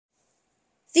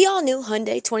The all-new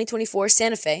Hyundai 2024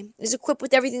 Santa Fe is equipped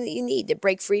with everything that you need to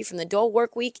break free from the dull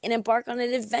work week and embark on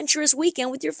an adventurous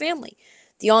weekend with your family.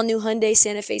 The all-new Hyundai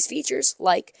Santa Fe's features,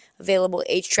 like available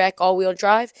H-Track all-wheel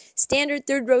drive, standard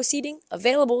third-row seating,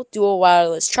 available dual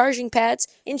wireless charging pads,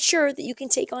 ensure that you can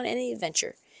take on any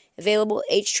adventure. Available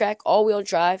H-Track all-wheel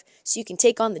drive so you can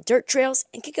take on the dirt trails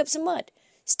and kick up some mud.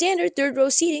 Standard third-row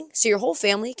seating so your whole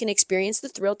family can experience the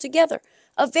thrill together.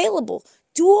 Available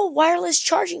dual wireless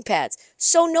charging pads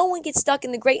so no one gets stuck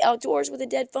in the great outdoors with a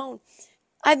dead phone.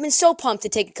 I've been so pumped to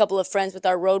take a couple of friends with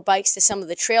our road bikes to some of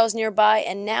the trails nearby,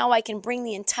 and now I can bring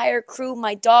the entire crew,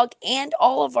 my dog, and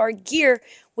all of our gear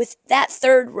with that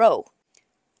third row.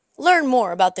 Learn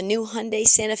more about the new Hyundai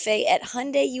Santa Fe at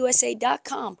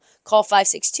HyundaiUSA.com. Call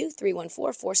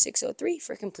 562-314-4603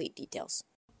 for complete details.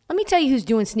 Let me tell you who's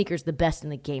doing sneakers the best in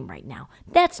the game right now.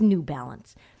 That's New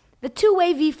Balance. The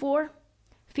two-way V4,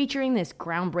 featuring this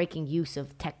groundbreaking use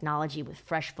of technology with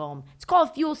fresh foam. It's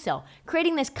called Fuel Cell,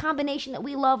 creating this combination that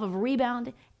we love of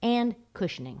rebound and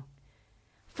cushioning.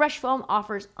 Fresh foam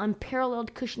offers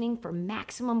unparalleled cushioning for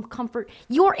maximum comfort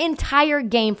your entire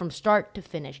game from start to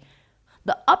finish.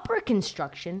 The upper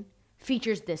construction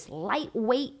features this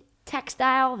lightweight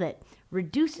textile that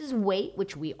reduces weight,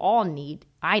 which we all need,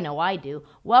 I know I do,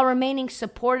 while remaining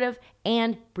supportive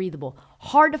and breathable.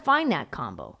 Hard to find that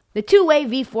combo. The two-way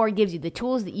V4 gives you the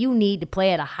tools that you need to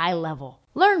play at a high level.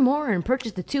 Learn more and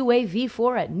purchase the two-way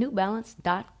V4 at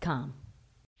newbalance.com.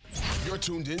 You're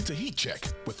tuned in to Heat Check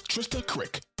with Trista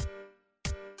Crick.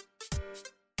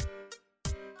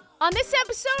 On this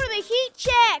episode of the Heat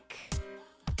Check,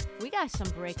 we got some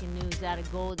breaking news out of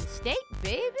Golden State,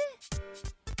 baby.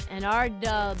 And our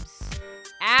Dubs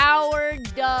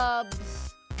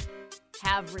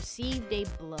have received a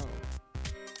blow.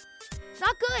 It's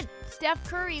not good. Steph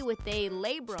Curry with a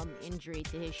labrum injury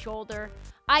to his shoulder.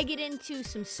 I get into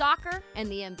some soccer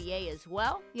and the NBA as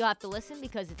well. You'll have to listen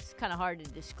because it's kind of hard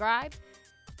to describe.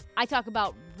 I talk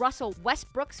about Russell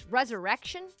Westbrook's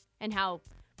resurrection and how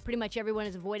pretty much everyone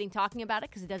is avoiding talking about it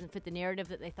because it doesn't fit the narrative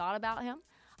that they thought about him.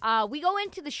 We go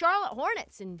into the Charlotte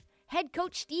Hornets and head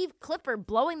coach Steve Clifford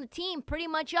blowing the team pretty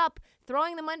much up,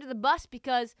 throwing them under the bus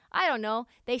because, I don't know,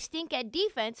 they stink at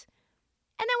defense.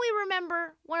 And then we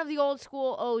remember one of the old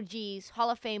school OGs, Hall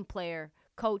of Fame player,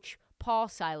 Coach Paul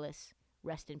Silas.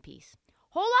 Rest in peace.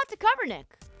 Whole lot to cover,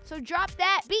 Nick. So drop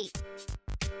that beat.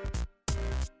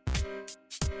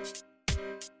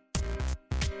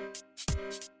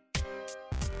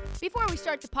 Before we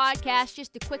start the podcast,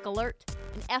 just a quick alert,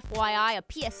 an FYI, a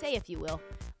PSA if you will.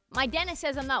 My dentist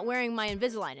says I'm not wearing my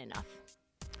Invisalign enough.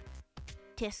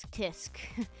 Tisk, tisk.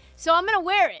 So I'm going to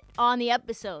wear it on the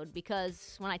episode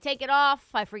because when I take it off,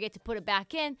 I forget to put it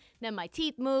back in, then my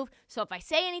teeth move. So if I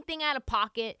say anything out of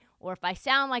pocket or if I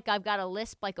sound like I've got a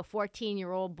lisp like a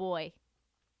 14-year-old boy,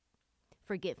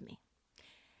 forgive me.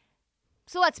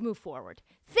 So let's move forward.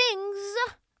 Things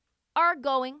are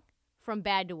going from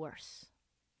bad to worse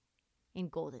in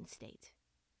Golden State.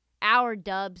 Our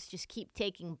Dubs just keep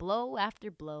taking blow after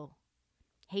blow.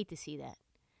 Hate to see that.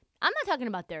 I'm not talking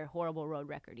about their horrible road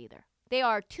record either. They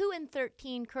are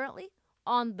 2-13 currently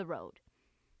on the road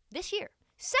this year.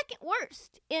 Second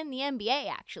worst in the NBA,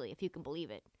 actually, if you can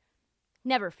believe it.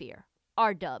 Never fear.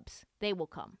 Our Dubs, they will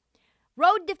come.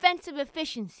 Road defensive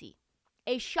efficiency,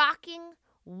 a shocking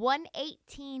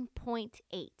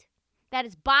 118.8. That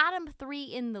is bottom 3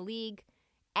 in the league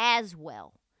as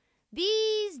well.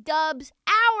 These Dubs,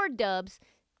 our Dubs,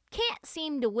 can't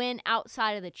seem to win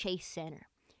outside of the Chase Center.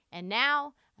 And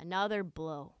now, another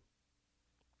blow.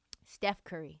 Steph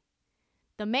Curry,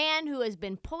 the man who has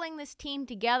been pulling this team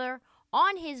together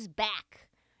on his back,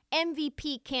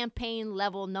 MVP campaign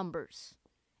level numbers,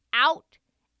 out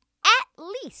at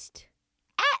least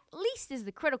is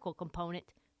the critical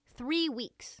component, 3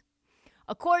 weeks.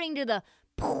 According to the,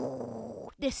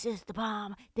 this is the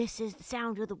bomb, this is the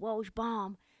sound of the Woj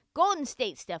bomb, Golden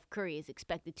State Steph Curry is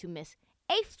expected to miss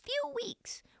a few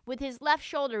weeks with his left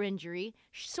shoulder injury.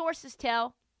 Sources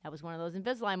tell, that was one of those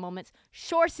Invisalign moments,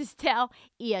 sources tell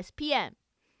ESPN.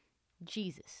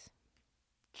 Jesus.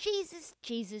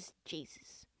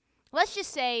 Let's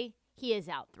just say he is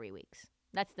out 3 weeks.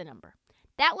 That's the number.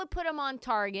 That would put him on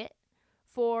target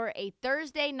for a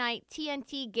Thursday night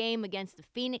TNT game against the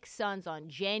Phoenix Suns on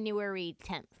January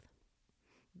 10th.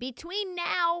 Between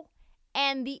now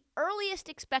and the earliest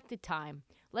expected time,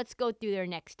 let's go through their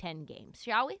next 10 games,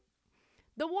 shall we?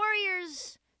 The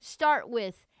Warriors start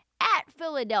with at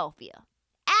Philadelphia,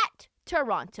 at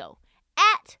Toronto,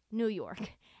 at New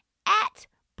York, at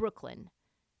Brooklyn,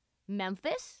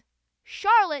 Memphis,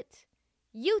 Charlotte,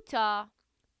 Utah,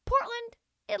 Portland,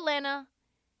 Atlanta,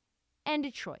 and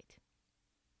Detroit.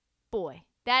 Boy,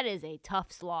 That is a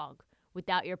tough slog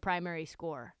without your primary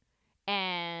scorer.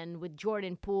 And with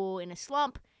Jordan Poole in a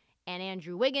slump and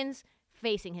Andrew Wiggins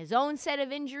facing his own set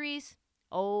of injuries,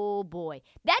 oh boy.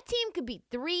 That team could be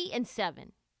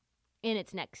 3-7 in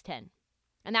its next 10.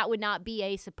 And that would not be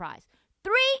a surprise.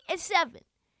 3-7.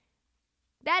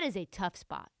 That is a tough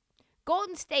spot.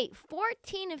 Golden State,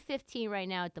 14-15 right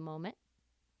now at the moment.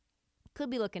 Could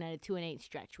be looking at a 2-8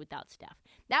 stretch without Steph.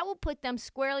 That will put them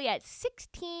squarely at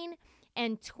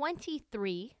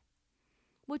 16-23,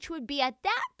 which would be at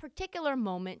that particular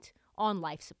moment on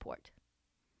life support.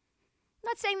 I'm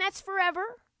not saying that's forever,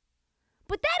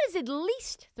 but that is at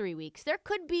least 3 weeks. There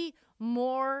could be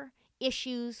more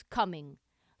issues coming.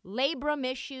 Labrum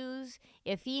issues.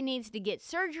 If he needs to get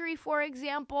surgery, for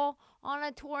example, on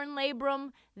a torn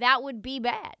labrum, that would be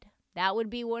bad. That would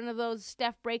be one of those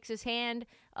Steph breaks his hand,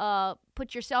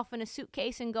 put yourself in a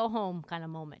suitcase and go home kind of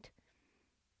moment.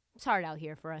 It's hard out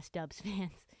here for us Dubs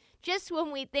fans. Just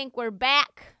when we think we're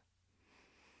back,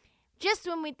 just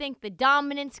when we think the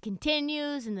dominance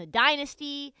continues and the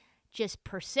dynasty just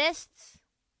persists,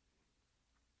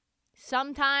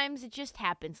 sometimes it just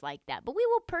happens like that. But we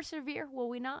will persevere, will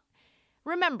we not?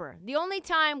 Remember, the only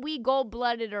time we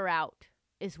gold-blooded are out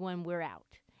is when we're out.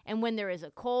 And when there is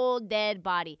a cold, dead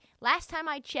body. Last time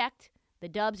I checked, the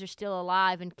Dubs are still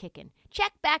alive and kicking.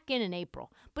 Check back in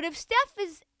April. But if Steph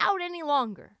is out any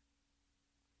longer,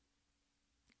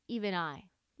 even I,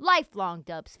 lifelong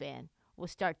Dubs fan, will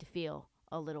start to feel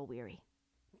a little weary.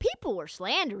 People were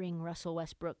slandering Russell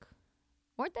Westbrook,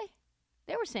 weren't they?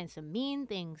 They were saying some mean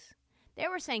things. They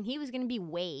were saying he was going to be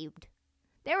waived.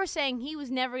 They were saying he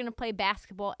was never going to play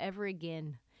basketball ever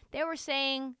again. They were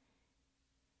saying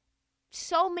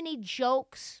so many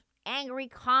jokes, angry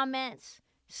comments,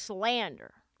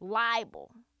 slander,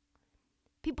 libel.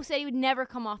 People said he would never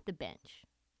come off the bench.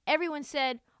 Everyone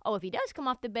said, oh, if he does come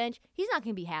off the bench, he's not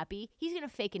going to be happy. He's going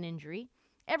to fake an injury.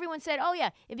 Everyone said, oh,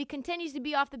 yeah, if he continues to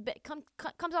be off the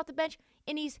comes off the bench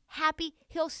and he's happy,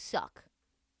 he'll suck.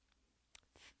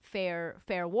 Fair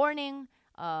warning.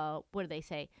 What do they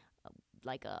say?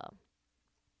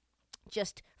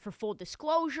 Just for full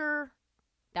disclosure,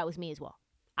 that was me as well.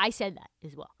 I said that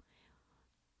as well.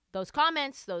 Those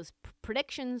comments, those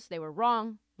predictions, they were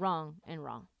wrong.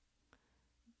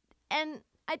 And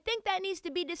I think that needs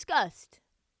to be discussed.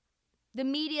 The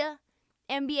media,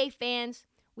 NBA fans,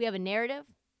 we have a narrative,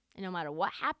 and no matter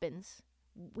what happens,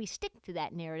 we stick to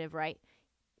that narrative, right?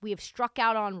 We have struck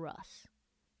out on Russ.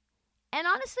 And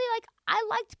honestly, I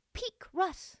liked peak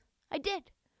Russ. I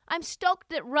did. I'm stoked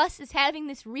that Russ is having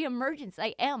this reemergence.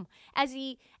 I am. As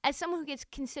someone who gets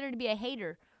considered to be a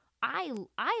hater, I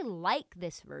like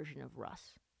this version of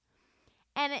Russ.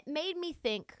 And it made me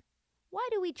think, why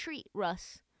do we treat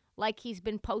Russ like he's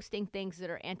been posting things that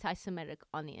are anti-Semitic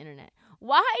on the internet?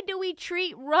 Why do we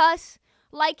treat Russ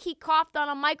like he coughed on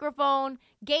a microphone,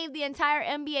 gave the entire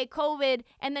NBA COVID,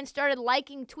 and then started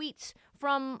liking tweets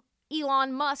from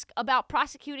Elon Musk about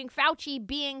prosecuting Fauci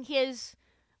being his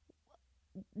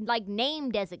name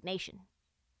designation?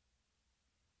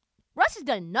 Russ has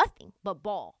done nothing but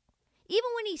ball. Even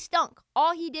when he stunk,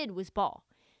 all he did was ball.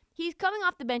 He's coming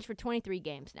off the bench for 23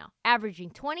 games now, averaging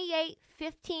 28,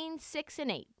 15, 6,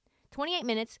 and 8. 28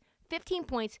 minutes, 15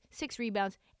 points, 6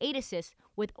 rebounds, 8 assists,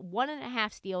 with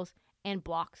 1.5 steals and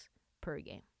blocks per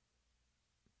game.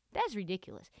 That's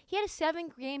ridiculous. He had a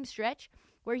 7-game stretch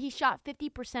where he shot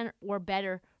 50% or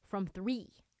better from 3.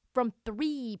 From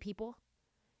 3, people.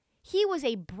 He was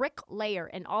a bricklayer,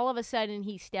 and all of a sudden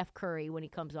he's Steph Curry when he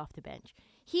comes off the bench.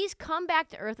 He's come back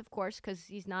to earth, of course, because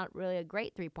he's not really a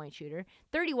great three-point shooter.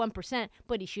 31%,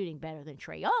 but he's shooting better than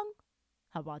Trae Young.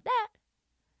 How about that?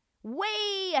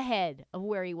 Way ahead of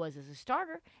where he was as a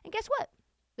starter. And guess what?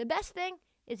 The best thing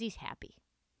is he's happy.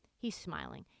 He's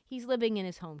smiling. He's living in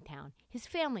his hometown. His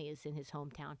family is in his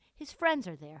hometown. His friends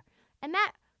are there. And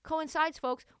that coincides,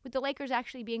 folks, with the Lakers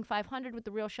actually being 500 with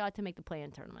the real shot to make the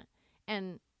play-in tournament.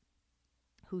 And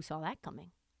who saw that coming?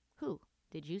 Who?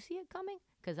 Did you see it coming?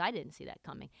 Because I didn't see that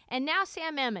coming. And now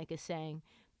Sam Amick is saying,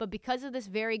 but because of this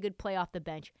very good play off the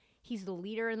bench, he's the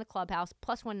leader in the clubhouse,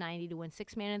 plus 190 to win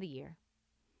Sixth Man of the Year.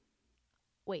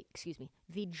 Wait, excuse me.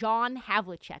 The John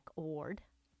Havlicek Award.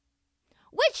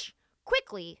 Which,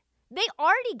 quickly, they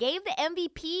already gave the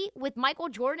MVP with Michael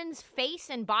Jordan's face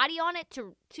and body on it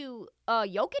to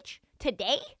Jokic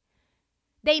today.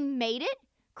 They made it,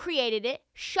 created it,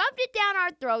 shoved it down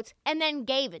our throats, and then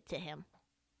gave it to him.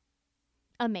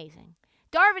 Amazing.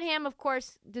 Darvin Ham, of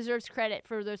course, deserves credit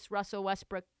for this Russell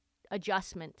Westbrook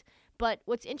adjustment. But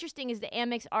what's interesting is the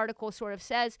Amic's article sort of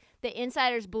says that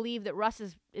insiders believe that Russ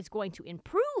is going to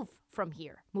improve from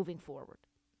here moving forward.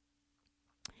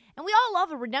 And we all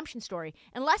love a redemption story,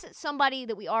 unless it's somebody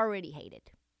that we already hated.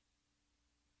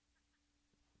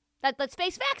 Let's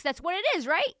face facts. That's what it is,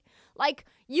 right? Like,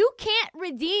 you can't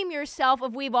redeem yourself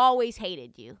if we've always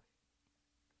hated you.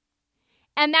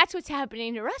 And that's what's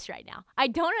happening to Russ right now. I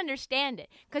don't understand it,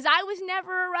 because I was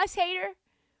never a Russ hater.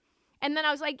 And then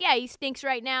I was like, yeah, he stinks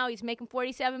right now. He's making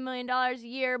 $47 million a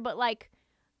year. But, like,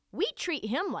 we treat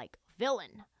him like a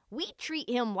villain. We treat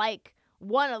him like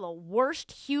one of the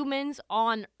worst humans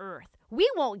on earth. We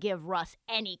won't give Russ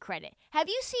any credit. Have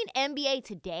you seen NBA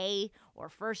Today or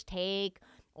First Take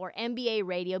or NBA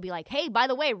Radio be like, hey, by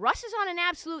the way, Russ is on an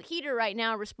absolute heater right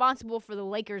now, responsible for the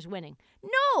Lakers winning?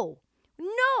 No,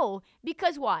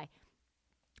 because why?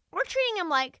 We're treating him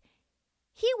like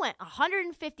he went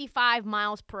 155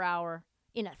 miles per hour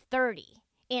in a 30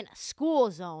 in a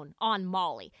school zone on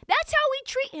Molly. That's how we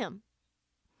treat him.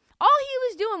 All he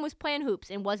was doing was playing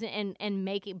hoops and wasn't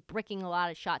and bricking a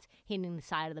lot of shots, hitting the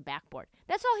side of the backboard.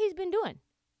 That's all he's been doing.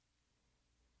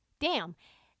 Damn.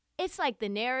 It's like the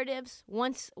narratives,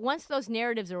 once those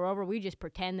narratives are over, we just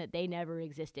pretend that they never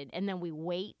existed. And then we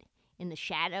wait in the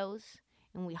shadows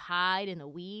and we hide in the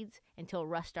weeds until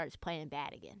Russ starts playing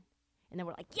bad again. And then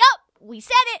we're like, yup, we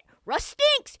said it. Russ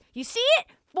stinks. You see it?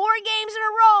 4 games in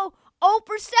a row, 0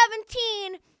 for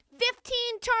 17,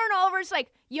 15 turnovers.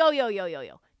 Like, yo.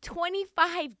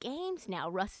 25 games now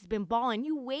Russ has been balling.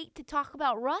 You wait to talk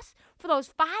about Russ for those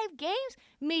 5 games?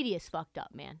 Media's fucked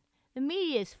up, man. The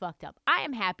media is fucked up. I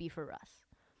am happy for Russ.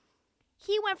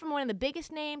 He went from one of the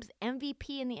biggest names,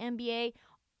 MVP in the NBA,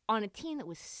 on a team that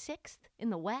was 6th in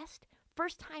the West.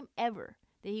 First time ever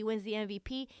that he wins the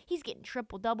MVP. He's getting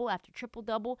triple-double after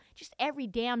triple-double. Just every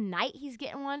damn night he's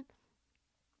getting one.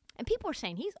 And people are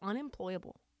saying he's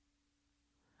unemployable.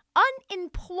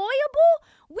 Unemployable?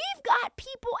 We've got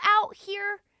people out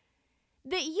here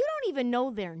that you don't even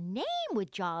know their name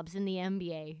with jobs in the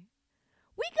NBA.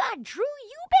 We got Drew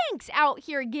Eubanks out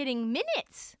here getting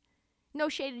minutes. No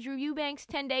shade to Drew Eubanks,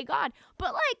 10-day god.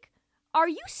 But, like, are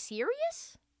you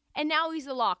serious? And now he's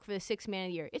the lock for the 6th man of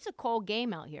the year. It's a cold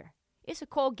game out here. It's a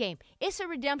cold game. It's a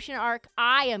redemption arc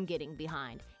I am getting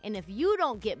behind. And if you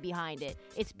don't get behind it,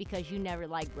 it's because you never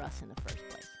liked Russ in the first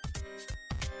place.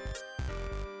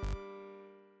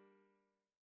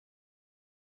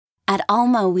 At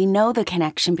Alma, we know the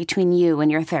connection between you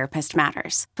and your therapist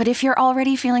matters. But if you're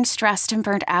already feeling stressed and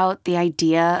burnt out, the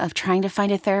idea of trying to find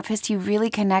a therapist you really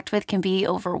connect with can be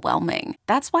overwhelming.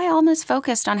 That's why Alma's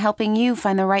focused on helping you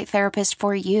find the right therapist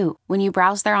for you. When you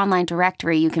browse their online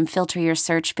directory, you can filter your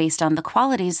search based on the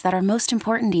qualities that are most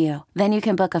important to you. Then you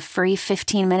can book a free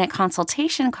 15-minute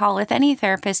consultation call with any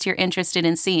therapist you're interested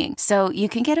in seeing, so you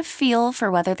can get a feel for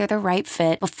whether they're the right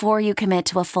fit before you commit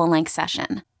to a full-length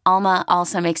session. Alma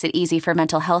also makes it easy for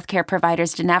mental health care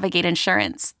providers to navigate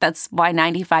insurance. That's why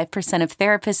 95% of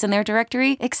therapists in their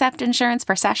directory accept insurance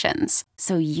for sessions,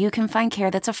 so you can find care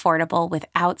that's affordable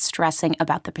without stressing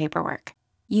about the paperwork.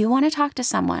 You want to talk to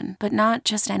someone, but not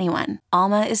just anyone.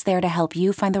 Alma is there to help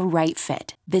you find the right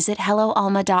fit. Visit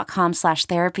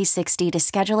helloalma.com/therapy60 to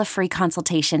schedule a free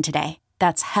consultation today.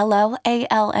 That's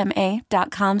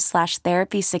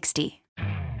helloalma.com/therapy60.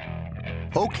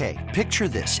 Okay, picture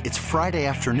this. It's Friday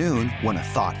afternoon when a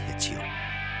thought hits you.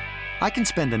 I can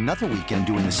spend another weekend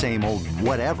doing the same old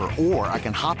whatever, or I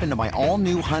can hop into my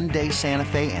all-new Hyundai Santa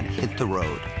Fe and hit the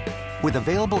road. With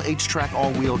available H-Track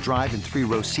all-wheel drive and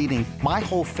 3-row seating, my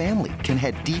whole family can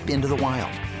head deep into the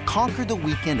wild. Conquer the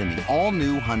weekend in the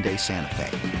all-new Hyundai Santa Fe.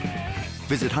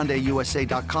 Visit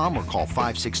HyundaiUSA.com or call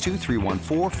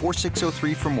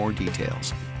 562-314-4603 for more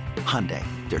details. Hyundai,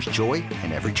 there's joy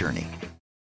in every journey.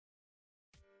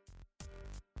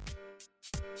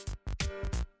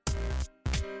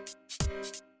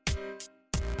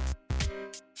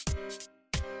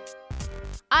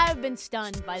 I have been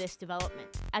stunned by this development.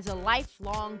 As a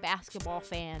lifelong basketball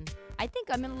fan, I think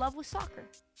I'm in love with soccer.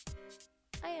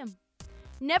 I am.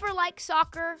 Never liked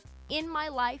soccer in my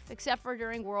life, except for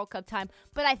during World Cup time,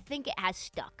 but I think it has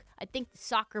stuck. I think the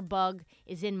soccer bug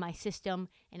is in my system,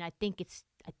 and I think it's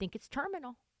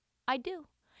terminal. I do.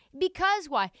 Because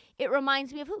why? It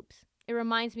reminds me of hoops.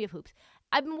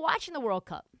 I've been watching the World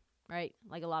Cup, right?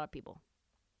 Like a lot of people.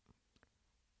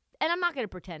 And I'm not going to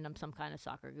pretend I'm some kind of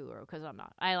soccer guru, because I'm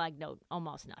not. I know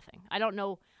almost nothing. I don't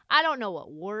know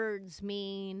what words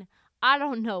mean. I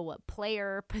don't know what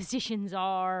player positions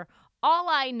are. All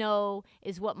I know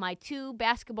is what my 2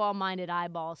 basketball-minded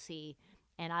eyeballs see,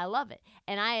 and I love it.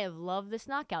 And I have loved this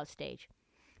knockout stage.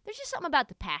 There's just something about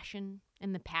the passion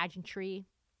and the pageantry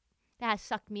that has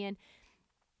sucked me in.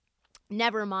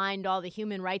 Never mind all the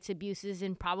human rights abuses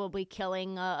and probably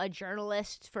killing a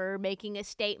journalist for making a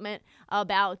statement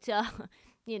about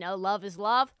love is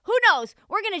love. Who knows?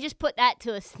 We're going to just put that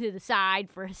to the side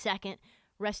for a second.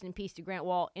 Rest in peace to Grant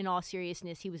Wahl. In all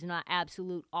seriousness, he was an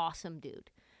absolute awesome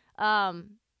dude.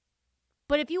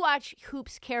 But if you watch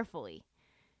hoops carefully,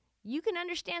 you can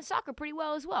understand soccer pretty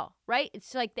well as well, right?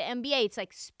 It's like the NBA. It's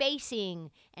like spacing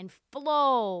and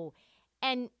flow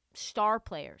and star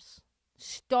players,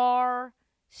 star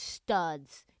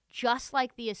studs, just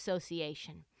like the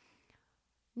association.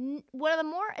 One of the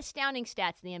more astounding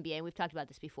stats in the NBA, and we've talked about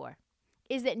this before,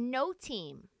 is that no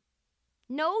team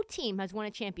has won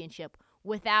a championship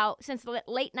since the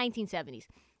late 1970s,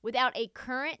 without a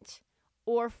current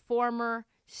or former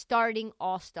starting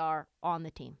all-star on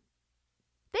the team.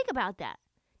 Think about that.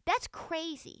 That's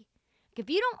crazy. If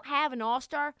you don't have an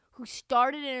all-star who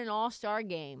started in an all-star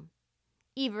game,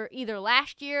 either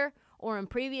last year or in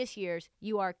previous years,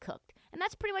 you are cooked. And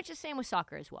that's pretty much the same with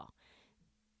soccer as well.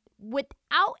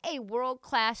 Without a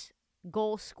world-class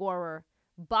goal scorer,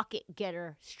 bucket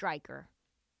getter, striker,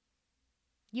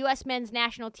 U.S. men's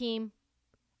national team,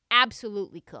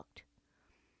 absolutely cooked.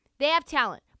 They have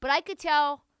talent, but I could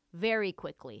tell very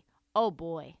quickly, oh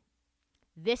boy,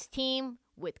 this team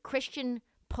with Christian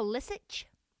Pulisic,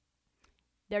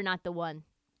 they're not the one.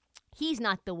 He's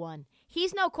not the one.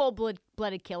 He's no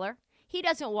cold-blooded killer. He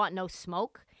doesn't want no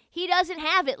smoke. He doesn't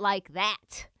have it like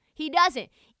that. He doesn't.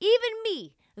 Even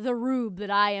me, the rube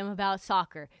that I am about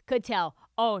soccer, could tell,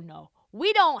 oh no,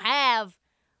 we don't have,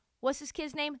 what's this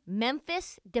kid's name?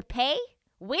 Memphis Depay?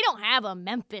 We don't have a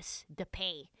Memphis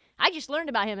Depay. I just learned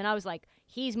about him and I was like,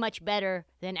 he's much better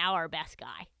than our best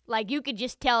guy. Like, you could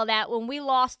just tell that when we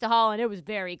lost to Holland, it was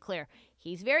very clear.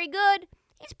 He's very good.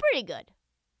 He's pretty good.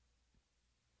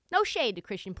 No shade to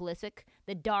Christian Pulisic,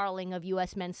 the darling of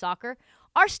U.S. men's soccer.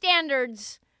 Our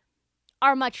standards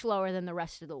are much lower than the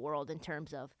rest of the world in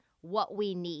terms of what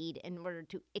we need in order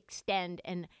to extend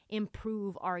and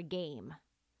improve our game.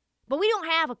 But we don't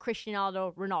have a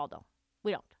Cristiano Ronaldo.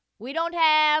 We don't. We don't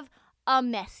have a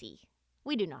Messi.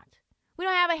 We do not. We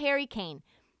don't have a Harry Kane.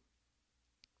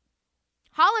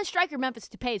 Holland striker Memphis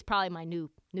Depay is probably my new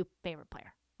favorite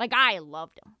player. Like, I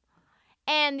loved him.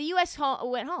 And the U.S.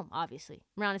 went home, obviously,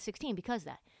 round of 16 because of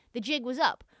that. The jig was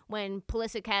up when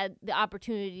Pulisic had the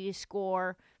opportunity to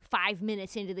score 5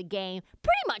 minutes into the game,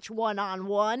 pretty much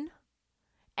one-on-one.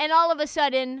 And all of a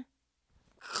sudden,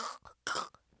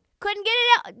 couldn't get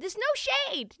it out. There's no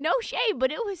shade,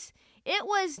 but it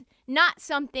was not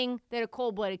something that a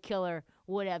cold-blooded killer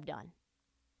would have done.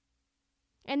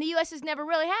 And the U.S. has never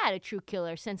really had a true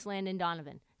killer since Landon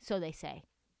Donovan, so they say.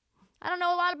 I don't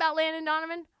know a lot about Landon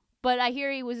Donovan, but I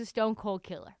hear he was a stone-cold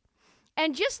killer.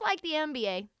 And just like the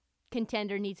NBA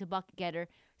contender needs a bucket getter,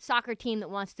 soccer team that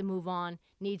wants to move on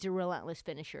needs a relentless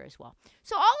finisher as well.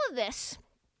 So all of this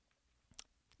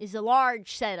is a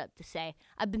large setup to say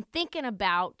I've been thinking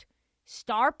about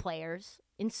star players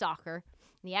in soccer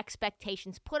and the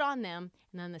expectations put on them,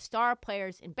 and then the star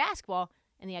players in basketball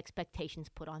and the expectations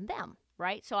put on them,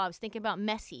 right? So I was thinking about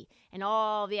Messi and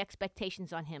all the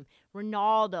expectations on him.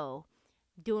 Ronaldo,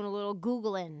 doing a little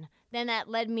Googling. Then that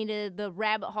led me to the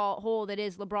rabbit hole that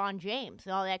is LeBron James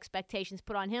and all the expectations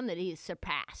put on him that he has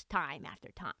surpassed time after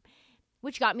time,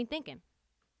 which got me thinking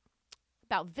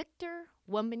about Victor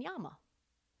Wembanyama.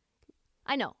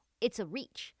 I know, it's a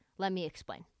reach. Let me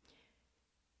explain.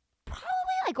 Probably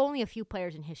like only a few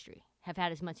players in history have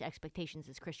had as much expectations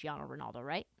as Cristiano Ronaldo,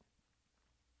 right?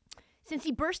 Since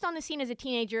he burst on the scene as a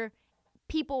teenager,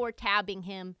 people were tabbing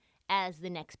him as the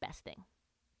next best thing.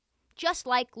 Just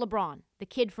like LeBron, the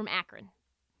kid from Akron.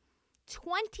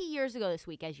 20 years ago this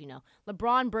week, as you know,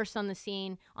 LeBron burst on the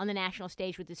scene on the national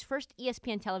stage with his first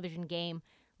ESPN television game,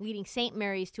 leading St.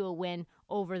 Mary's to a win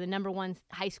over the number one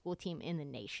high school team in the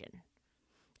nation.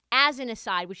 As an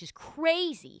aside, which is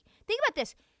crazy, think about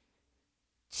this.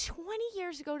 20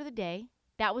 years ago to the day,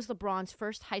 that was LeBron's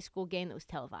first high school game that was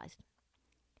televised.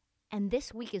 And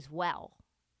this week as well,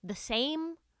 the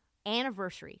same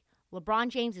anniversary, LeBron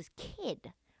James's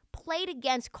kid played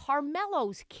against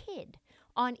Carmelo's kid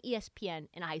on ESPN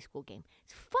in a high school game.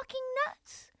 It's fucking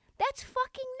nuts. That's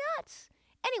fucking nuts.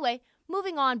 Anyway,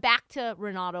 moving on back to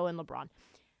Ronaldo and LeBron.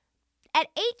 At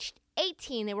age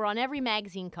 18, they were on every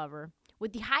magazine cover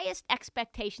with the highest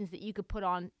expectations that you could put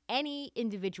on any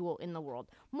individual in the world.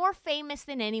 More famous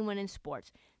than anyone in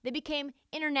sports. They became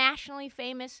internationally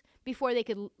famous before they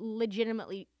could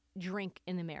legitimately drink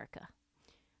in America.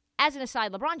 As an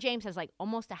aside, LeBron James has like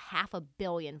almost 500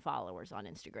 million followers on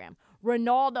Instagram.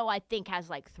 Ronaldo, I think, has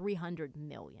like 300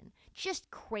 million. Just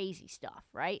crazy stuff,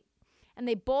 right? And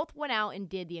they both went out and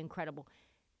did the incredible.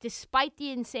 Despite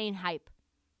the insane hype,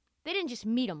 they didn't just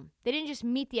meet them. They didn't just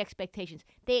meet the expectations.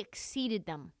 They exceeded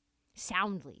them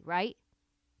soundly, right?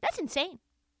 That's insane.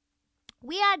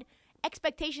 We had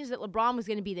expectations that LeBron was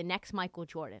going to be the next Michael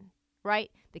Jordan, right?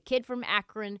 The kid from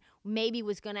Akron maybe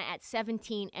was going to, at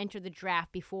 17, enter the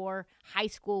draft before high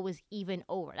school was even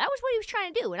over. That was what he was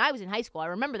trying to do when I was in high school. I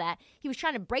remember that. He was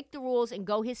trying to break the rules and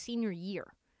go his senior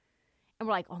year. And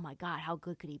we're like, oh my God, how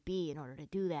good could he be in order to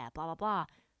do that, blah, blah, blah.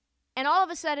 And all of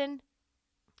a sudden,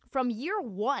 from year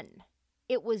one,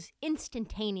 it was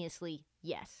instantaneously,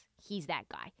 yes, he's that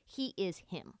guy. He is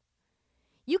him.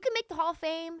 You can make the Hall of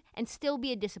Fame and still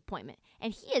be a disappointment.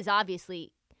 And he is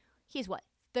obviously, he's what,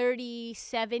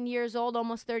 37 years old,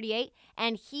 almost 38,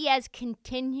 and he has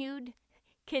continued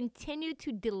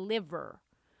to deliver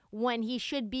when he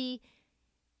should be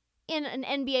in an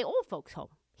NBA old folks home.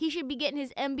 He should be getting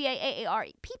his NBA AAR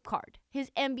peep card,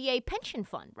 his NBA pension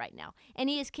fund right now. And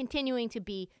he is continuing to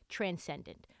be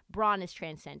transcendent. Bron is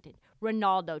transcendent.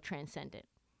 Ronaldo transcendent.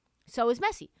 So is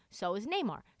Messi. So is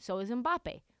Neymar. So is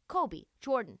Mbappe. Kobe.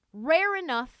 Jordan. Rare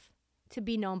enough to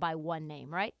be known by one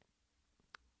name, right?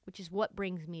 Which is what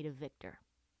brings me to Victor.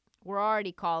 We're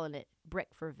already calling it Brick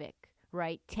for Vic,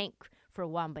 right? Tank for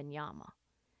Wembanyama.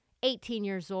 18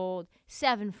 years old,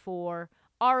 7'4",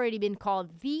 already been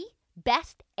called the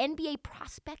best NBA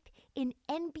prospect in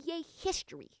NBA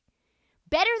history.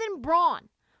 Better than Bron.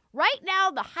 Right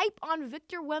now, the hype on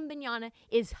Victor Wembanyama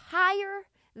is higher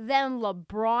than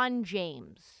LeBron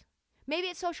James. Maybe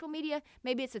it's social media.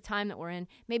 Maybe it's the time that we're in.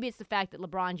 Maybe it's the fact that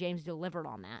LeBron James delivered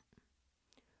on that.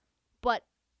 But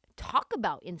talk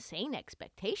about insane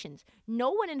expectations.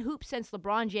 No one in hoops since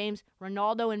LeBron James,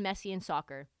 Ronaldo, and Messi in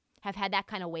soccer have had that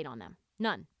kind of weight on them.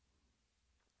 None.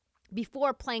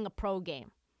 Before playing a pro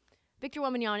game. Victor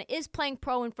Wembanyama is playing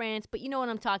pro in France, but you know what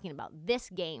I'm talking about. This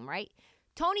game, right?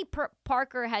 Tony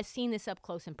Parker has seen this up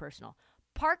close and personal.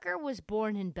 Parker was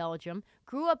born in Belgium,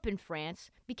 grew up in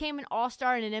France, became an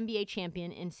all-star and an NBA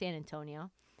champion in San Antonio.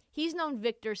 He's known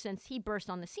Victor since he burst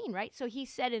on the scene, right? So he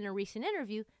said in a recent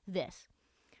interview this: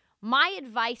 my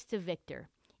advice to Victor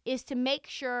is to make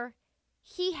sure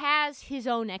he has his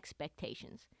own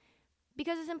expectations,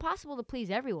 because it's impossible to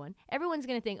please everyone. Everyone's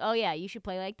going to think, oh yeah, you should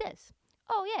play like this.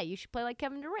 Oh yeah, you should play like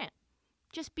Kevin Durant.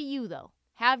 Just be you, though.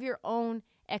 Have your own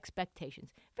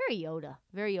expectations. Very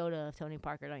Yoda of Tony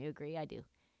Parker, don't you agree? I do.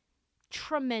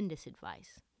 Tremendous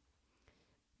advice.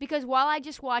 Because while I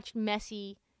just watched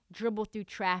Messi dribble through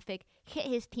traffic, hit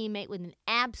his teammate with an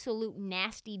absolute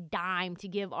nasty dime to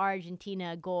give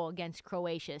Argentina a goal against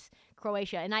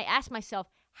Croatia, and I asked myself,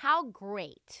 how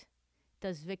great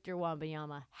does Victor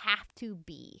Wembanyama have to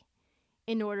be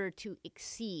in order to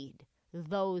exceed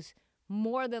those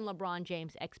more than LeBron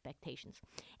James expectations?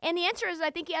 And the answer is, I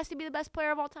think he has to be the best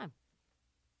player of all time.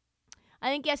 I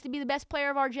think he has to be the best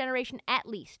player of our generation, at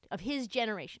least, of his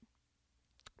generation.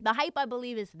 The hype, I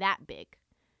believe, is that big.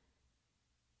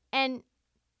 And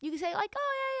you can say, like,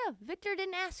 oh, yeah, Victor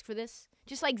didn't ask for this.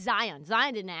 Just like Zion.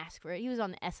 Zion didn't ask for it. He was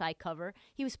on the SI cover.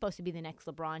 He was supposed to be the next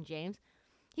LeBron James.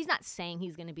 He's not saying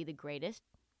he's going to be the greatest.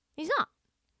 He's not.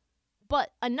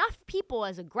 But enough people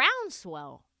as a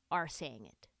groundswell are saying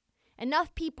it.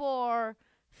 Enough people are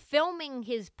filming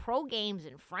his pro games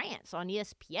in France on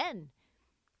ESPN.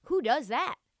 Who does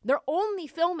that? They're only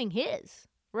filming his,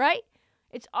 right?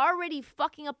 It's already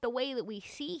fucking up the way that we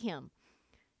see him.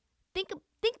 Think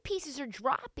pieces are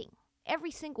dropping every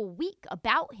single week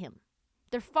about him.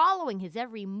 They're following his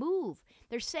every move.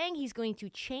 They're saying he's going to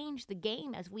change the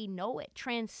game as we know it,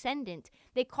 transcendent.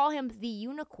 They call him the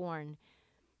unicorn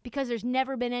because there's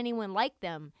never been anyone like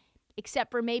them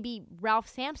except for maybe Ralph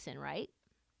Sampson, right?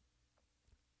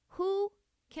 Who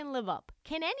can live up?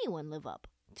 Can anyone live up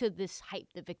to this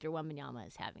hype that Victor Wembanyama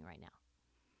is having right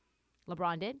now?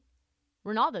 LeBron did.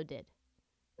 Ronaldo did.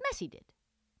 Messi did.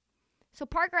 So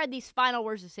Parker had these final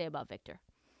words to say about Victor.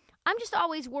 I'm just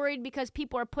always worried because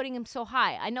people are putting him so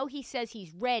high. I know he says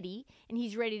he's ready and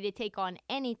he's ready to take on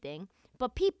anything,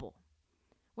 but people,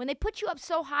 when they put you up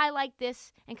so high like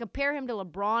this and compare him to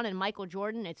LeBron and Michael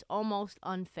Jordan, it's almost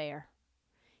unfair.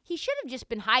 He should have just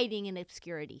been hiding in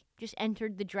obscurity, just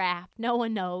entered the draft. No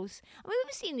one knows. I mean,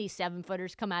 we've seen these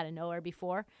 7-footers come out of nowhere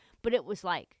before, but it was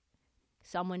like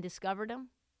someone discovered him,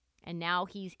 and now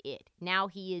he's it. Now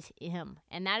he is him,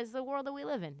 and that is the world that we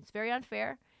live in. It's very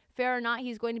unfair. Fair or not,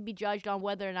 he's going to be judged on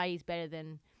whether or not he's better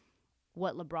than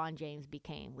what LeBron James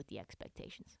became with the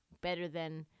expectations. Better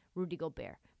than Rudy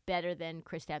Gobert. Better than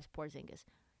Kristaps Porzingis.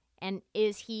 And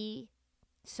is he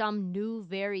some new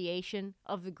variation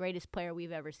of the greatest player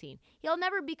we've ever seen? He'll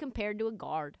never be compared to a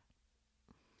guard.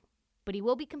 But he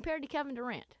will be compared to Kevin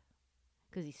Durant.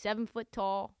 Because he's 7 foot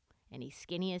tall, and he's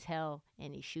skinny as hell,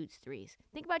 and he shoots threes.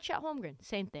 Think about Chet Holmgren.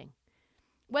 Same thing.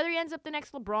 Whether he ends up the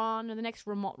next LeBron or the next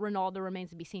Ronaldo remains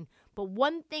to be seen. But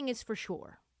one thing is for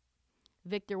sure.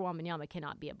 Victor Wembanyama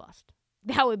cannot be a bust.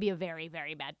 That would be a very,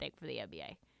 very bad thing for the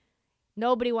NBA.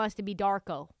 Nobody wants to be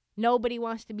Darko. Nobody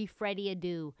wants to be Freddie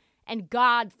Adu. And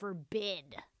God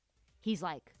forbid he's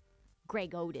like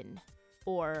Greg Oden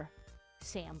or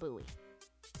Sam Bowie.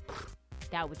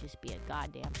 That would just be a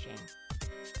goddamn shame.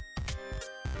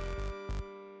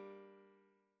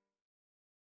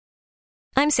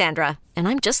 I'm Sandra, and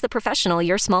I'm just the professional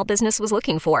your small business was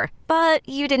looking for. But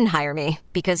you didn't hire me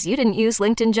because you didn't use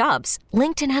LinkedIn Jobs.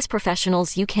 LinkedIn has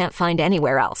professionals you can't find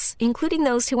anywhere else, including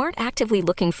those who aren't actively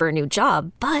looking for a new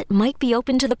job, but might be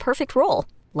open to the perfect role,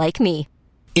 like me.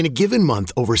 In a given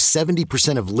month, over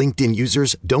 70% of LinkedIn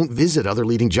users don't visit other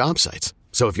leading job sites.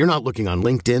 So if you're not looking on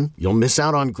LinkedIn, you'll miss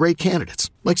out on great candidates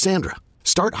like Sandra.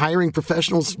 Start hiring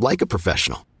professionals like a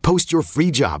professional. Post your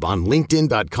free job on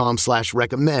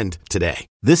linkedin.com/recommend today.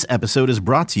 This episode is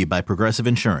brought to you by Progressive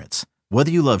Insurance.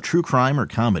 Whether you love true crime or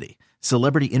comedy,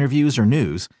 celebrity interviews or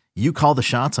news, you call the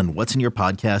shots on what's in your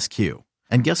podcast queue.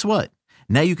 And guess what?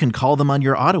 Now you can call them on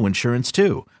your auto insurance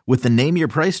too with the Name Your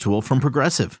Price tool from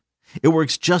Progressive. It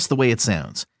works just the way it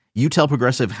sounds. You tell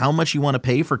Progressive how much you want to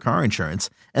pay for car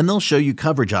insurance, and they'll show you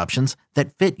coverage options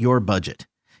that fit your budget.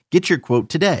 Get your quote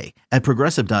today at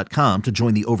Progressive.com to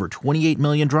join the over 28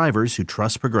 million drivers who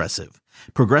trust Progressive.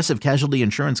 Progressive Casualty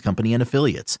Insurance Company and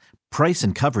Affiliates. Price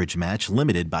and coverage match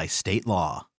limited by state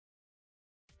law.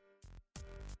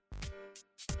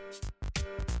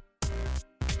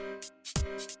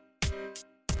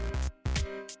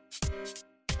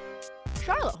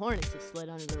 Charlotte Hornets have slid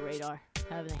under the radar,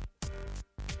 haven't they?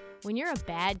 When you're a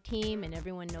bad team and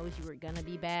everyone knows you were going to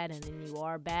be bad and then you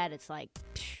are bad, it's like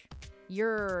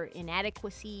your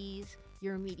inadequacies,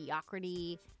 your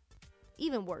mediocrity,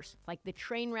 even worse, like the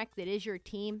train wreck that is your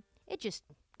team, it just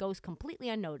goes completely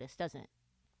unnoticed, doesn't it?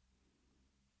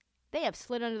 They have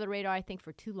slid under the radar, I think,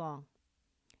 for too long.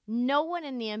 No one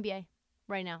in the NBA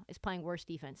right now is playing worse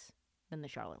defense than the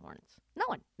Charlotte Hornets. No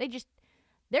one. They're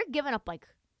giving up like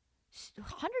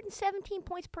 117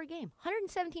 points per game,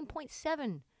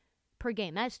 117.7 per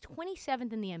game. That is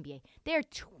 27th in the NBA. They are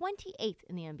 28th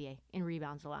in the NBA in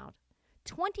rebounds allowed,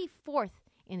 24th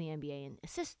in the NBA in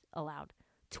assists allowed,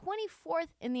 24th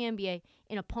in the NBA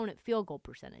in opponent field goal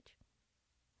percentage.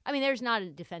 I mean, there's not a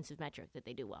defensive metric that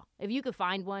they do well. If you could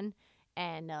find one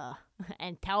and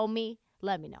tell me,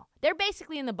 let me know. They're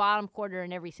basically in the bottom quarter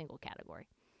in every single category.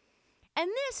 And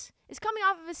this is coming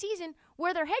off of a season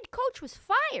where their head coach was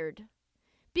fired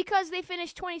because they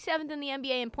finished 27th in the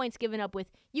NBA in points given up with,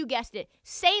 you guessed it,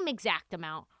 same exact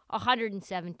amount,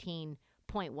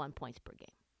 117.1 points per game.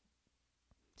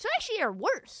 So actually are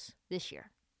worse this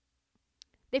year.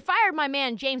 They fired my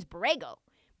man James Borrego,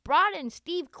 brought in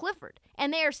Steve Clifford,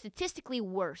 and they are statistically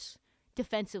worse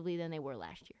defensively than they were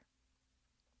last year.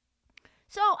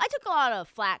 So I took a lot of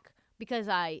flack because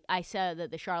I said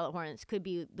that the Charlotte Hornets could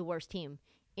be the worst team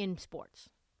in sports.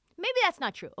 Maybe that's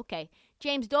not true. Okay,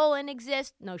 James Dolan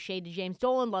exists. No shade to James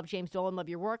Dolan. Love James Dolan. Love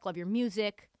your work. Love your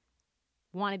music.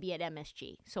 Want to be at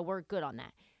MSG. So we're good on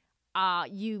that.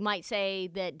 You might say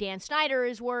that Dan Snyder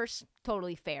is worse.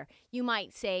 Totally fair. You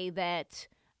might say that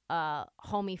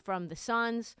homie from the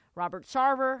Suns, Robert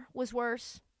Sarver, was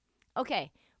worse.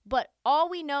 Okay, but all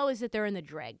we know is that they're in the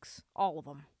dregs. All of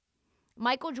them.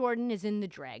 Michael Jordan is in the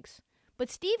dregs. But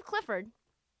Steve Clifford,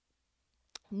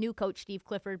 new coach Steve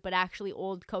Clifford, but actually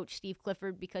old coach Steve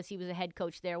Clifford because he was a head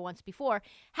coach there once before,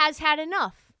 has had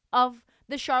enough of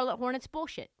the Charlotte Hornets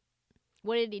bullshit.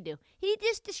 What did he do? He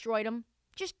just destroyed them.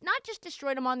 Not just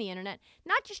destroyed them on the internet,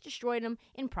 not just destroyed them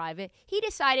in private. He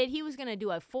decided he was going to do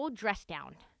a full dress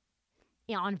down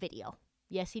on video.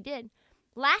 Yes, he did.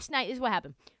 Last night is what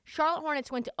happened. Charlotte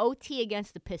Hornets went to OT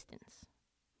against the Pistons.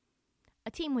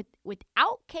 A team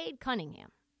without Cade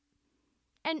Cunningham.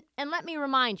 And let me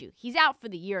remind you, he's out for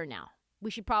the year now. We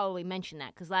should probably mention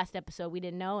that because last episode we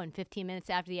didn't know, and 15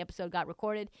 minutes after the episode got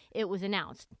recorded, it was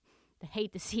announced. I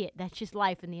hate to see it. That's just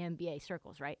life in the NBA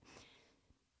circles, right?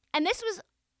 And this was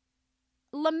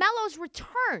LaMelo's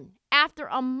return after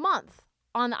a month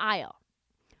on the IL.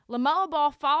 LaMelo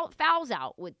Ball fouls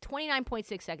out with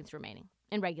 29.6 seconds remaining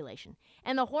in regulation.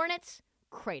 And the Hornets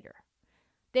crater.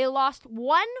 They lost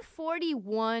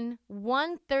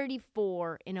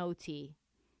 141-134 in OT.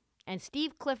 And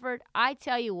Steve Clifford, I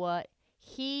tell you what,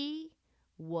 he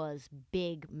was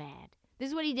big mad. This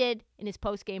is what he did in his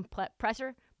post-game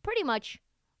presser, pretty much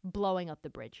blowing up the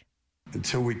bridge.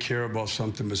 Until we care about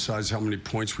something besides how many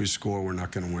points we score, we're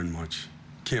not going to win much.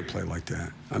 Can't play like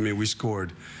that. I mean, we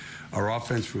scored. Our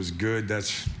offense was good.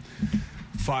 That's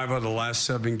 5 out of the last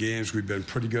 7 games. We've been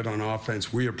pretty good on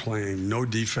offense. We are playing no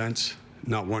defense,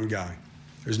 not one guy.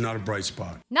 There's not a bright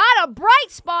spot. Not a bright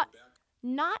spot.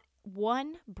 Not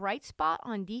one bright spot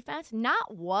on defense?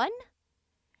 Not one?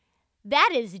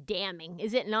 That is damning,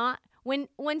 is it not? When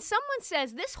someone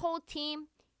says this whole team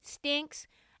stinks,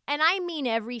 and I mean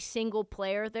every single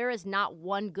player, there is not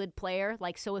one good player.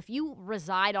 Like, so if you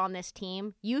reside on this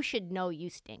team, you should know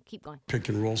you stink. Keep going. Pick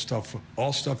and roll stuff,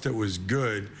 all stuff that was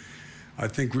good. I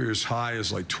think we were as high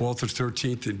as like 12th or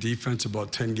 13th in defense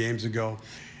about 10 games ago.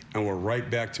 And we're right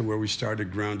back to where we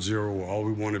started, ground zero, where all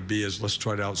we want to be is let's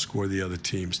try to outscore the other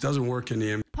teams. Doesn't work in the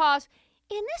NBA. Pause.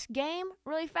 In this game,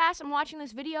 really fast, I'm watching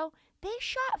this video, they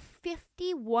shot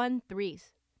 51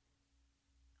 threes.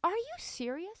 Are you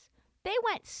serious? They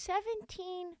went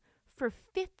 17 for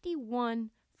 51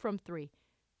 from three.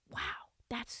 Wow,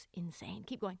 that's insane.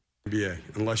 Keep going. NBA,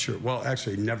 unless you're, well,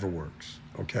 actually, it never works,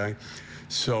 okay?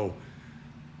 So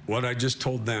what I just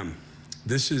told them,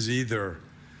 this is either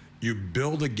you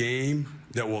build a game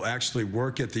that will actually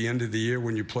work at the end of the year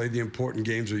when you play the important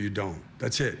games, or you don't.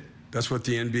 That's it. That's what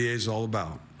the NBA is all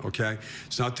about, okay?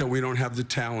 It's not that we don't have the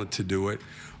talent to do it.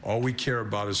 All we care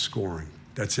about is scoring.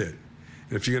 That's it.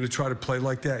 And if you're going to try to play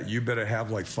like that, you better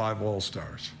have like 5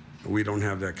 all-stars. We don't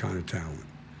have that kind of talent.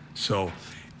 So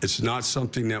it's not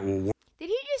something that will work. Did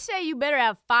he just say you better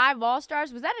have 5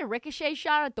 all-stars? Was that a ricochet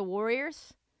shot at the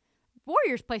Warriors?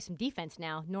 Warriors play some defense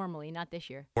now, normally, not this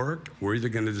year. We're either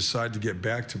going to decide to get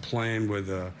back to playing with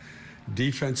a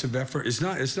defensive effort. It's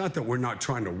not that we're not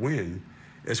trying to win.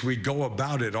 It's we go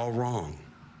about it all wrong,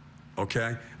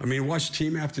 okay? I mean, watch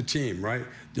team after team, right?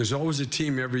 There's always a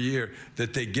team every year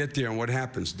that they get there, and what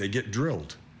happens? They get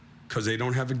drilled because they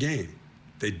don't have a game.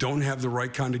 They don't have the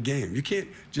right kind of game. You can't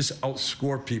just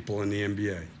outscore people in the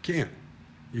NBA. You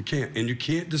can't. And you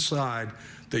can't decide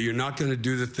that you're not going to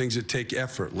do the things that take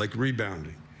effort, like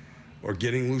rebounding or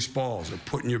getting loose balls or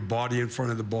putting your body in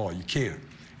front of the ball. You can't.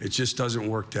 It just doesn't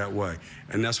work that way.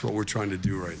 And that's what we're trying to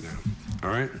do right now. All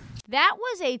right? That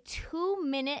was a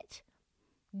 2-minute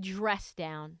dress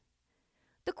down.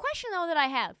 The question, though, that I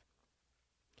have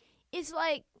is,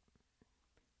 like,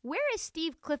 where has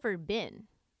Steve Clifford been?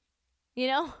 You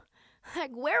know?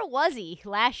 Like, where was he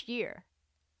last year?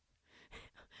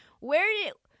 What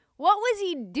was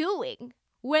he doing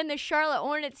when the Charlotte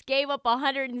Hornets gave up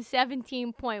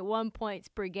 117.1 points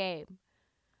per game?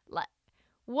 Like,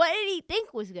 what did he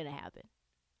think was going to happen?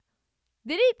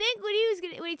 Did he think when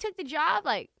he took the job,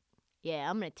 like, yeah,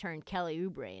 I'm going to turn Kelly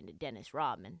Oubre into Dennis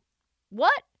Rodman?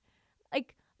 What?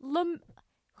 Like, who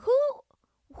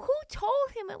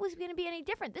told him it was going to be any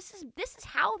different? This is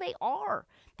how they are.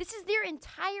 This is their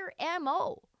entire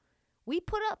MO. We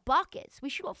put up buckets. We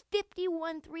shoot up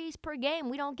 51 threes per game.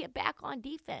 We don't get back on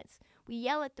defense. We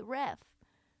yell at the ref.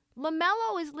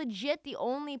 LaMelo is legit the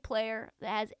only player that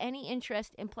has any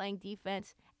interest in playing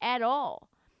defense at all.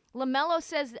 LaMelo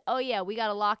says, oh, yeah, we got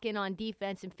to lock in on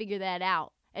defense and figure that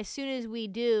out. As soon as we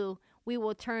do, we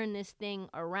will turn this thing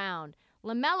around.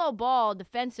 LaMelo Ball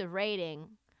defensive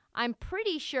rating, I'm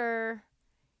pretty sure,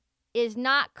 is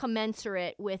not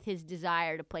commensurate with his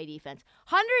desire to play defense.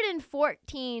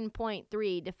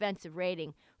 114.3 defensive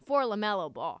rating for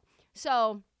LaMelo Ball.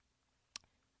 So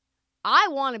I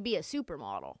want to be a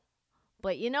supermodel.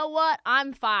 But you know what?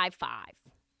 I'm 5'5".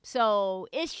 So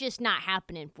it's just not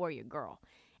happening for your girl.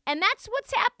 And that's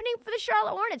what's happening for the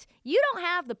Charlotte Hornets. You don't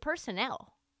have the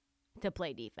personnel to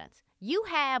play defense. You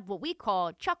have what we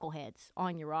call chuckleheads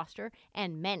on your roster,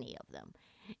 and many of them.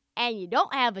 And you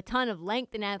don't have a ton of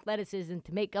length and athleticism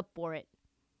to make up for it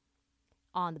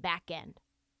on the back end.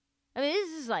 I mean,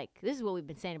 this is what we've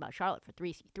been saying about Charlotte for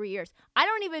 3 years. I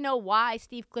don't even know why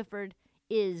Steve Clifford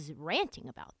is ranting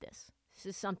about this. This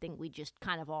is something we just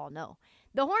kind of all know.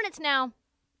 The Hornets now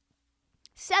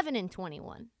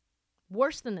 7-21,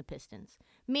 worse than the Pistons,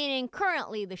 meaning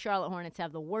currently the Charlotte Hornets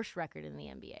have the worst record in the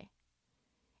NBA.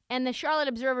 And the Charlotte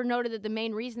Observer noted that the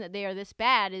main reason that they are this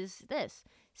bad is this: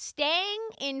 staying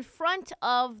in front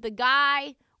of the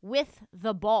guy with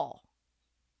the ball.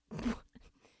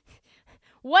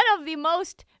 One of the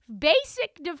most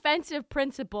basic defensive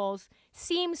principles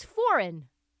seems foreign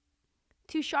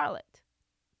to Charlotte.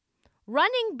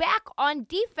 Running back on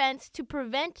defense to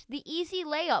prevent the easy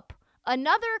layup,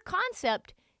 another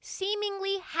concept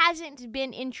seemingly hasn't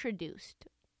been introduced.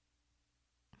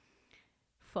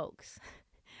 Folks,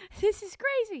 this is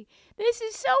crazy. This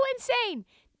is so insane.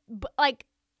 Like,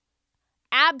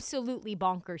 absolutely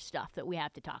bonkers stuff that we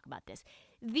have to talk about this.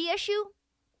 The issue,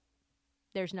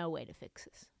 there's no way to fix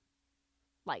this.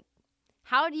 Like,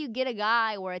 how do you get a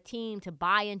guy or a team to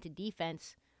buy into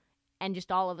defense and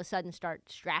just all of a sudden start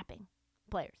strapping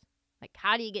players? Like,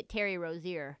 how do you get Terry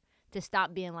Rozier to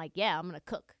stop being like, yeah, I'm going to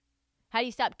cook? How do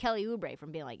you stop Kelly Oubre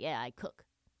from being like, yeah, I cook.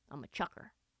 I'm a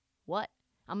chucker. What?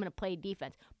 I'm going to play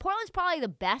defense. Portland's probably the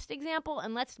best example,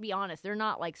 and let's be honest, they're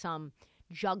not like some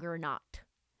juggernaut.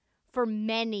 For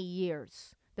many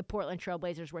years, the Portland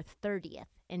Trailblazers were 30th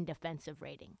in defensive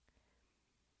rating.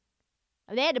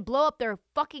 They had to blow up their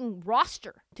fucking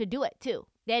roster to do it, too.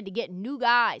 They had to get new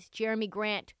guys, Jeremy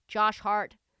Grant, Josh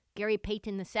Hart, Gary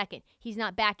Payton II. He's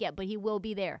not back yet, but he will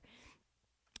be there.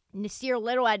 Nasir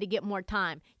Little had to get more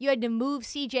time. You had to move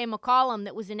C.J. McCollum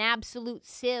that was an absolute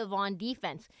sieve on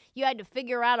defense. You had to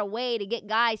figure out a way to get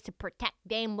guys to protect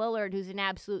Dame Lillard, who's an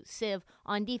absolute sieve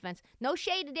on defense. No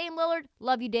shade to Dame Lillard.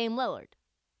 Love you, Dame Lillard.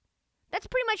 That's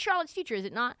pretty much Charlotte's future, is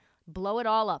it not? Blow it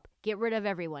all up. Get rid of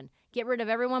everyone. Get rid of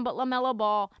everyone but LaMelo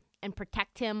Ball and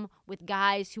protect him with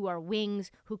guys who are wings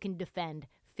who can defend.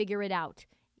 Figure it out.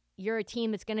 You're a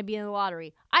team that's going to be in the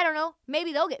lottery. I don't know.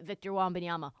 Maybe they'll get Victor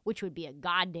Wembanyama, which would be a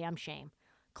goddamn shame.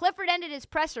 Clifford ended his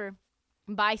presser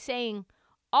by saying,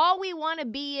 all we want to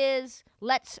be is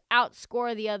let's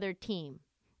outscore the other team.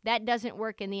 That doesn't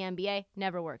work in the NBA.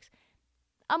 Never works.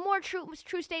 A more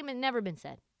true statement never been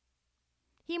said.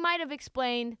 He might have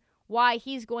explained why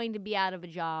he's going to be out of a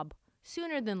job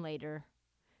sooner than later.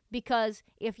 Because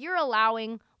if you're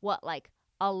allowing,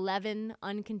 11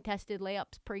 uncontested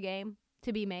layups per game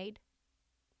to be made,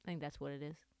 I think that's what it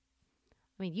is.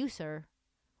 I mean, you, sir,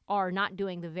 are not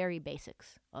doing the very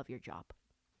basics of your job.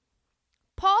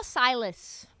 Paul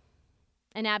Silas,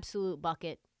 an absolute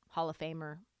bucket, Hall of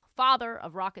Famer, father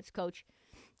of Rockets coach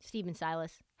Stephen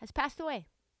Silas, has passed away.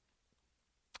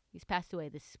 He's passed away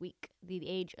this week, the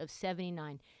age of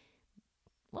 79.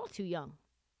 A little too young.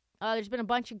 There's been a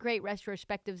bunch of great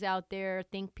retrospectives out there,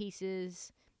 think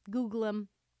pieces. Google them,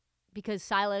 because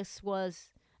Silas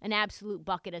was an absolute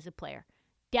bucket as a player.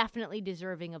 Definitely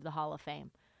deserving of the Hall of Fame.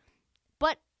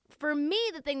 But for me,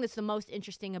 the thing that's the most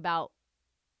interesting about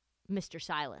Mr.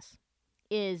 Silas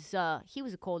is he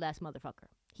was a cold-ass motherfucker.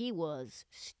 He was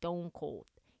stone cold.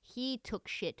 He took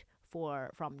shit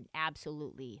from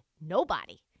absolutely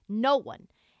nobody. No one.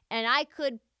 And I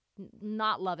could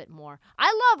not love it more.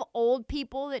 I love old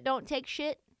people that don't take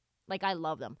shit. Like, I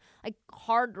love them. Like,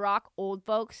 hard rock old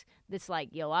folks that's like,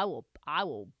 yo, I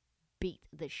will beat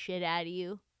the shit out of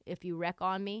you if you wreck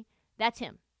on me. That's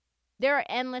him. There are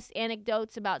endless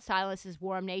anecdotes about Silas's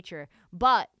warm nature,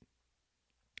 but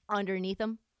underneath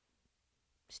him,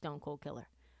 stone cold killer.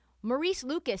 Maurice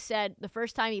Lucas said the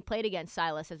first time he played against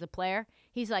Silas as a player,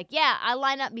 he's like, yeah, I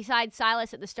line up beside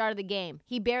Silas at the start of the game.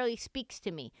 He barely speaks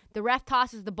to me. The ref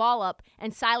tosses the ball up,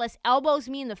 and Silas elbows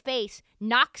me in the face,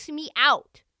 knocks me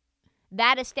out.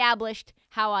 That established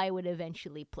how I would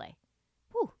eventually play.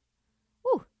 Whew.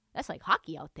 Whew. That's like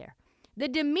hockey out there. The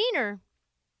demeanor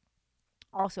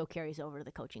also carries over to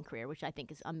the coaching career, which I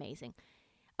think is amazing.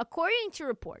 According to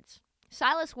reports,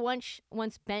 Silas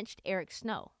once benched Eric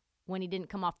Snow when he didn't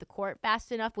come off the court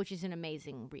fast enough, which is an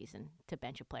amazing reason to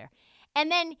bench a player. And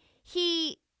then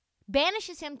he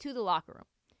banishes him to the locker room.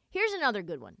 Here's another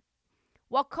good one.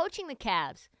 While coaching the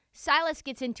Cavs, Silas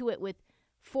gets into it with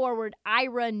forward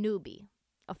Ira Newby,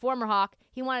 a former Hawk.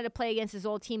 He wanted to play against his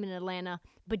old team in Atlanta,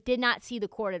 but did not see the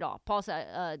court at all. Paul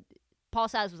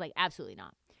Silas was like, absolutely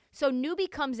not. So Newby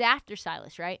comes after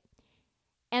Silas, right?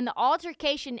 And the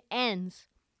altercation ends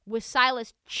with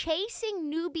Silas chasing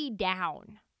Newby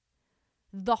down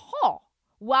the hall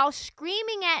while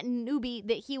screaming at Newby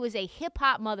that he was a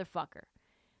hip-hop motherfucker.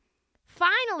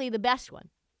 Finally, the best one.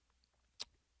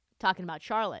 Talking about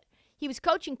Charlotte. He was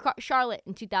coaching Charlotte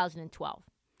in 2012.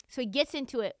 So he gets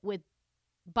into it with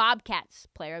Bobcats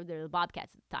player, they're the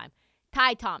Bobcats at the time,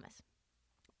 Ty Thomas.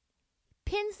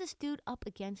 Pins this dude up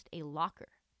against a locker.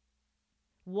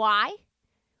 Why?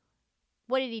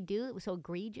 What did he do that was so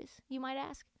egregious, you might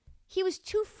ask? He was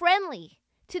too friendly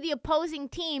to the opposing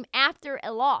team after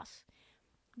a loss.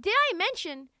 Did I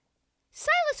mention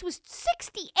Silas was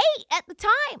 68 at the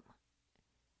time?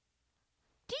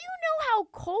 Do you know how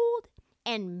cold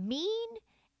and mean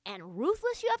and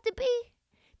ruthless you have to be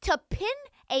to pin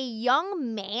a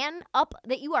young man up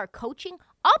that you are coaching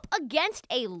up against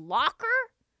a locker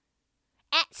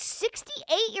at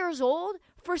 68 years old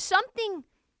for something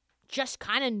just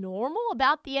kind of normal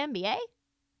about the NBA?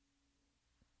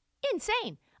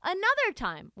 Insane. Another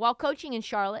time, while coaching in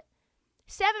Charlotte,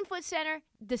 7-foot center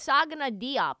Desagana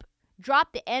Diop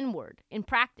dropped the N-word in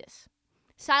practice.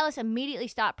 Silas immediately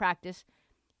stopped practice.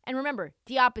 And remember,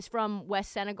 Diop is from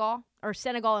Senegal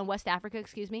and West Africa,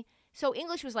 excuse me. So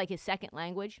English was like his second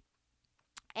language.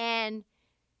 And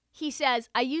he says,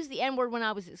 I used the N-word when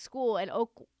I was at school at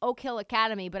Oak Hill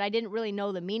Academy, but I didn't really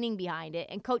know the meaning behind it.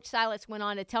 And Coach Silas went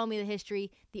on to tell me the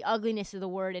history, the ugliness of the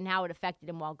word, and how it affected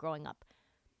him while growing up.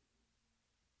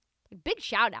 Big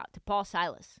shout out to Paul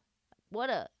Silas. What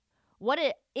What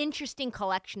an interesting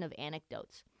collection of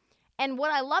anecdotes. And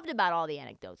what I loved about all the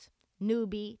anecdotes,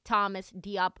 Newby, Thomas,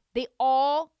 Diop, they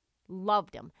all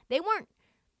loved him. They weren't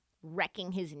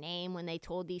wrecking his name when they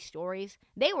told these stories.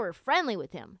 They were friendly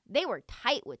with him. They were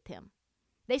tight with him.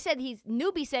 They said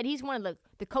Newby said he's one of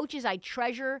the coaches I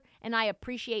treasure and I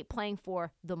appreciate playing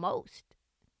for the most.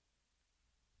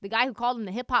 The guy who called him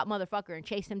the hip-hop motherfucker and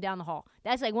chased him down the hall.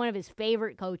 That's like one of his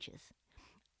favorite coaches.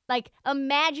 Like,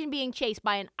 imagine being chased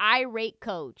by an irate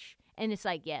coach. And it's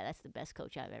like, yeah, that's the best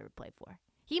coach I've ever played for.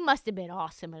 He must have been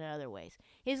awesome in other ways.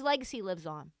 His legacy lives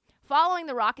on. Following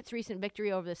the Rockets' recent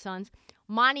victory over the Suns,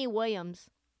 Monty Williams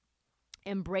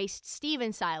embraced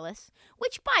Stephen Silas,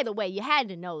 which, by the way, you had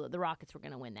to know that the Rockets were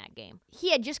going to win that game.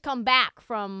 He had just come back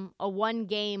from a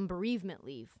one-game bereavement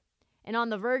leave. And on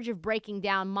the verge of breaking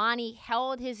down, Monty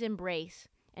held his embrace,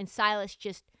 and Silas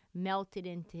just melted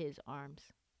into his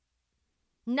arms.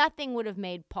 Nothing would have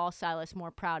made Paul Silas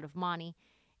more proud of Monty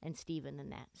and Stephen than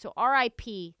that. So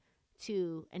R.I.P.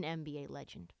 to an NBA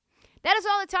legend. That is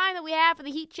all the time that we have for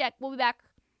the Heat Check. We'll be back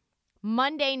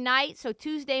Monday night, so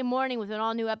Tuesday morning with an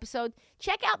all-new episode.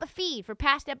 Check out the feed for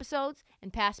past episodes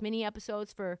and past mini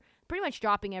episodes for pretty much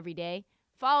dropping every day.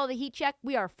 Follow the Heat Check.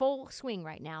 We are full swing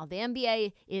right now. The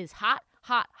NBA is hot,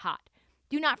 hot, hot.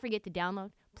 Do not forget to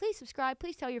download. Please subscribe.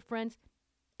 Please tell your friends,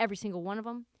 every single one of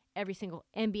them, every single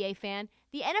NBA fan.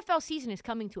 The NFL season is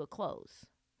coming to a close,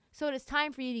 so it is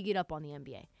time for you to get up on the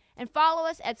NBA. And follow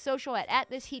us at social at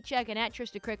 @ThisHeatCheck and at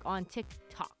Trista Crick on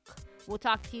TikTok. We'll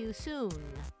talk to you soon,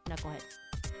 knuckleheads.